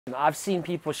I've seen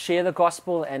people share the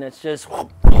gospel and it's just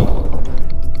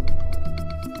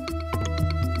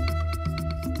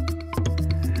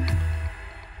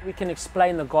we can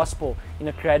explain the gospel in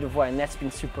a creative way, and that's been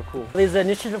super cool. There's an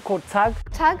initiative called TUG.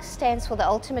 TUG stands for the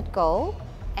ultimate goal,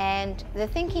 and the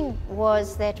thinking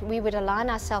was that we would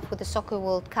align ourselves with the Soccer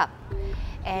World Cup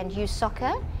and use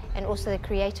soccer and also the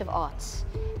creative arts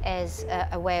as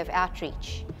a way of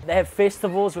outreach. They have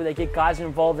festivals where they get guys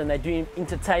involved and they do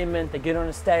entertainment, they get on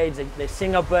a stage, they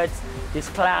sing a bit, there's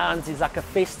clowns, there's like a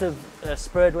festive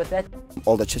spirit with that.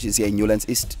 All the churches here in Newlands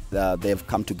East, they've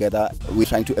come together. We're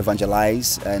trying to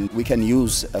evangelize, and we can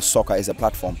use soccer as a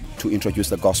platform to introduce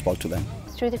the gospel to them.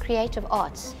 Through the creative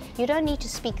arts, you don't need to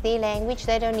speak their language,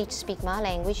 they don't need to speak my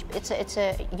language. It's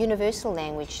a universal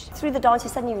language. Through the dance, you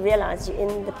suddenly realize you're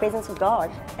in the presence of God,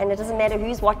 and it doesn't matter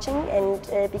who's watching,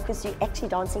 and because you're actually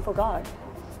dancing for God.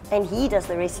 And He does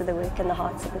the rest of the work in the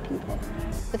hearts of the people.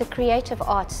 With the creative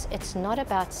arts, it's not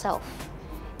about self.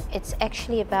 It's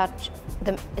actually about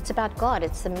it's about God.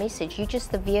 It's the message. You're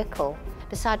just the vehicle.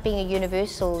 Besides being a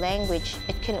universal language,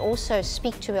 it can also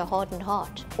speak to a hardened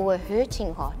heart or a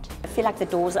hurting heart. I feel like the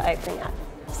doors are opening up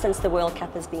since the World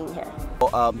Cup has been here.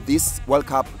 This World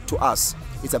Cup to us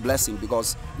is a blessing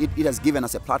because it has given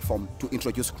us a platform to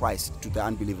introduce Christ to the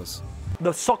unbelievers.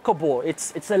 The soccer ball,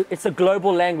 it's a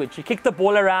global language. You kick the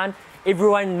ball around,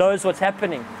 everyone knows what's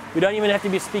happening. We don't even have to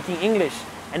be speaking English,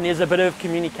 and there's a bit of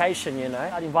communication, you know.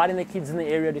 I'm inviting the kids in the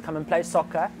area to come and play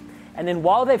soccer, and then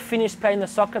while they've finished playing the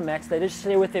soccer match, they just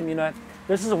share with them, you know,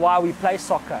 this is why we play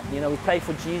soccer. You know, we play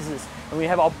for Jesus, and we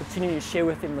have an opportunity to share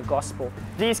with them the gospel.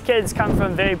 These kids come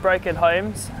from very broken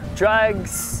homes.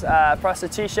 Drugs,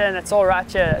 prostitution, it's all right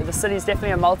here. The city's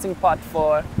definitely a melting pot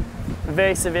for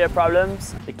very severe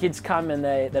problems. The kids come and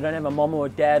they don't have a mom or a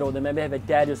dad, or they maybe have a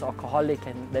dad who's alcoholic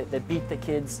and they beat the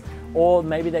kids, or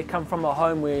maybe they come from a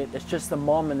home where it's just the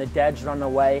mom and the dad's run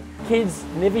away. Kids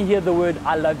never hear the word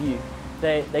I love you.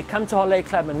 They come to Holiday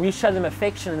Club and we show them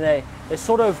affection, and they're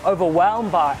sort of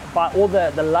overwhelmed by all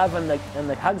the love and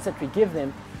the hugs that we give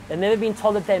them. They've never been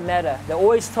told that they matter. They're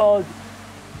always told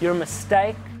you're a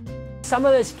mistake. Some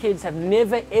of those kids have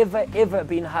never ever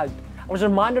been hugged. I was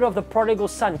reminded of the prodigal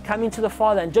son coming to the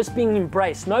father and just being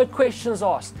embraced, no questions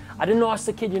asked. I didn't ask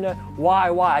the kid, you know, why?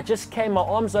 I just came, my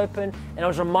arms open, and I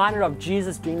was reminded of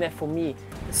Jesus doing that for me.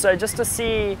 So just to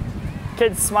see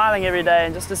kids smiling every day,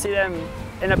 and just to see them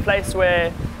in a place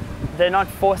where they're not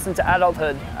forced into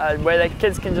adulthood, where the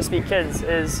kids can just be kids,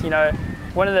 is, you know,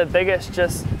 one of the biggest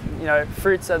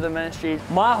fruits of the ministry.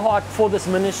 My heart for this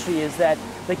ministry is that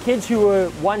the kids who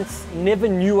were once never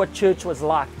knew what church was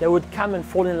like, they would come and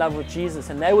fall in love with Jesus,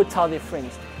 and they would tell their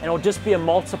friends, and it'll just be a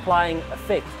multiplying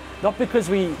effect. Not because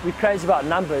we're crazy about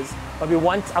numbers, but we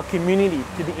want our community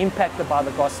to be impacted by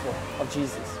the gospel of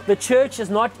Jesus. The church is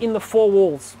not in the four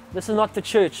walls. This is not the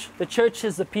church. The church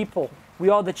is the people. We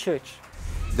are the church.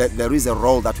 There is a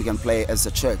role that we can play as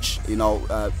a church, you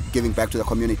know, giving back to the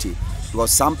community. Because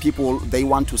some people, they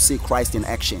want to see Christ in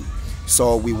action.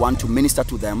 So we want to minister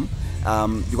to them,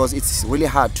 because it's really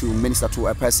hard to minister to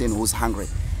a person who's hungry.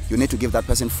 You need to give that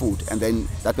person food, and then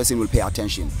that person will pay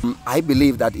attention. I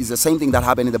believe that is the same thing that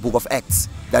happened in the book of Acts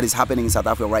that is happening in South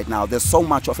Africa right now. There's so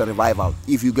much of a revival.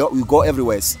 If you go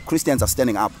everywhere, Christians are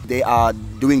standing up. They are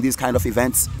doing these kind of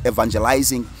events,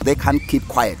 evangelizing. They can't keep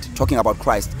quiet, talking about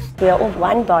Christ. We are all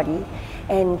one body,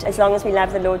 and as long as we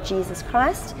love the Lord Jesus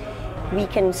Christ, we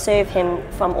can serve Him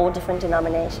from all different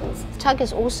denominations. TUG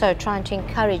is also trying to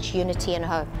encourage unity and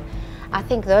hope. I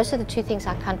think those are the two things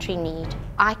our country need.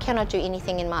 I cannot do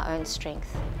anything in my own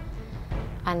strength.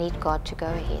 I need God to go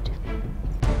ahead.